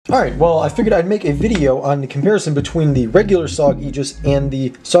Alright, well, I figured I'd make a video on the comparison between the regular SOG Aegis and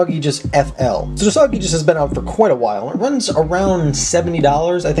the SOG Aegis FL. So the SOG Aegis has been out for quite a while. It runs around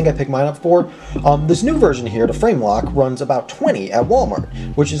 $70, I think I picked mine up for. This new version here, the frame lock, runs about $20 at Walmart,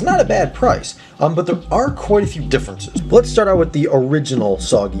 which is not a bad price, but there are quite a few differences. Let's start out with the original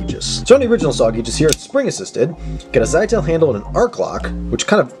SOG Aegis. So on the original SOG Aegis here, it's spring assisted, got a Zytel handle and an arc lock, which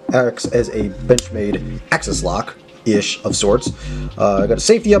kind of acts as a Benchmade axis lock-ish of sorts. Got a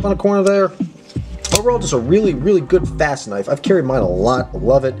safety up on the corner there. Overall, just a really, really good fast knife. I've carried mine a lot,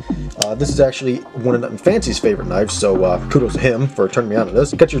 love it. This is actually one of Fancy's favorite knives, so kudos to him for turning me on to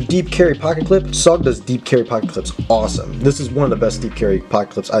this. Got your deep carry pocket clip. SOG does deep carry pocket clips awesome. This is one of the best deep carry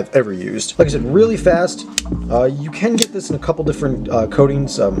pocket clips I've ever used. Like I said, really fast. You can get this in a couple different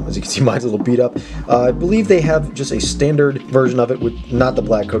coatings. As you can see, mine's a little beat up. I believe they have just a standard version of it with not the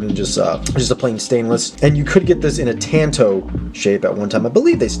black coating, just a plain stainless. And you could get this in a Tanto shape at one time. I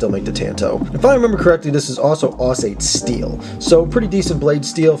believe they still make the Tanto. If I remember correctly, this is also Aussate steel. So pretty decent blade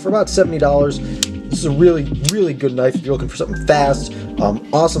steel for about $70. This is a really, really good knife if you're looking for something fast.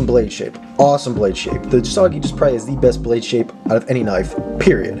 Awesome blade shape. Awesome blade shape. The SOG Aegis probably has the best blade shape out of any knife,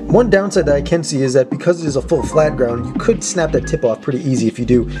 period. One downside that I can see is that because it is a full flat ground, you could snap that tip off pretty easy if you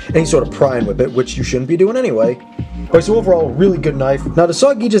do any sort of prying with it, which you shouldn't be doing anyway. Alright, so overall, really good knife. Now the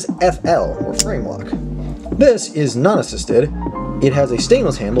SOG Aegis FL, or frame lock. This is non-assisted. It has a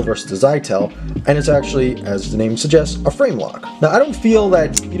stainless handle versus the Zytel, and it's actually, as the name suggests, a frame lock. Now, I don't feel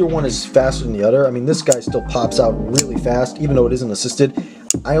that either one is faster than the other. I mean, this guy still pops out really fast, even though it isn't assisted.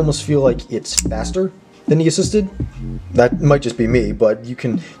 I almost feel like it's faster than the assisted. That might just be me, but you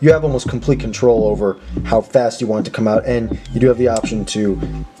have almost complete control over how fast you want it to come out, and you do have the option to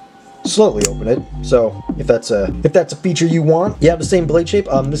slowly open it. So if that's a feature you want, you have the same blade shape.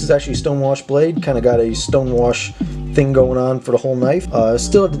 This is actually a stonewash blade, kind of got a stonewash thing going on for the whole knife.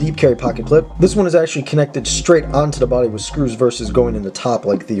 Still have the deep carry pocket clip. This one is actually connected straight onto the body with screws versus going in the top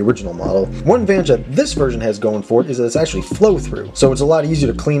like the original model. One advantage that this version has going for it is that it's actually flow through, so it's a lot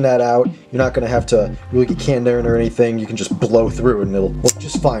easier to clean that out. You're not going to have to really get canned iron or anything. You can just blow through and it'll work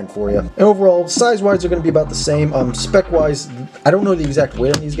just fine for you. And overall, size wise, they're going to be about the same. Spec wise, I don't know the exact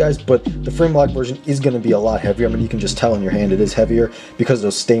weight on these guys, but the frame lock version is going to be a lot heavier. I mean, you can just tell in your hand it is heavier because of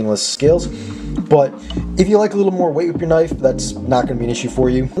those stainless scales. But if you like a little more weight with your knife, that's not going to be an issue for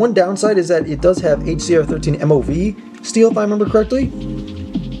you. One downside is that it does have HCR13 MOV steel, if I remember correctly,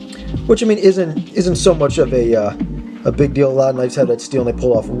 which I mean isn't so much of a big deal. A lot of knives have that steel and they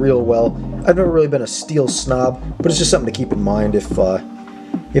pull off real well. I've never really been a steel snob, but it's just something to keep in mind if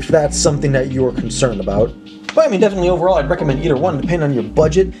that's something that you're concerned about. But I mean, definitely overall, I'd recommend either one, depending on your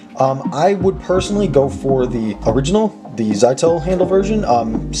budget. I would personally go for the original, the Zytel handle version.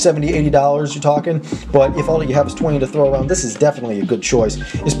 $70, $80 you're talking. But if all you have is $20 to throw around, this is definitely a good choice.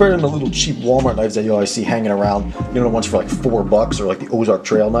 It's better than the little cheap Walmart knives that you always see hanging around. You know, the ones for like $4 or like the Ozark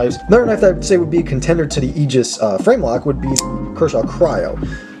Trail knives. Another knife that I would say would be a contender to the Aegis frame lock would be the Kershaw Cryo.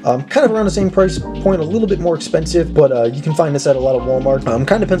 Kind of around the same price point, a little bit more expensive, but you can find this at a lot of Walmart. Kind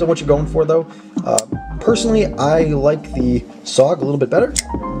of depends on what you're going for though. Personally, I like the SOG a little bit better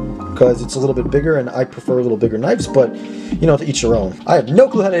because it's a little bit bigger and I prefer a little bigger knives, but you know, to each their own. I have no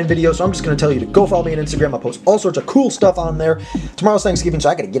clue how to end videos, so I'm just going to tell you to go follow me on Instagram. I post all sorts of cool stuff on there. Tomorrow's Thanksgiving, so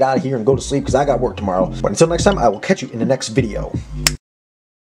I got to get out of here and go to sleep because I got work tomorrow. But until next time, I will catch you in the next video.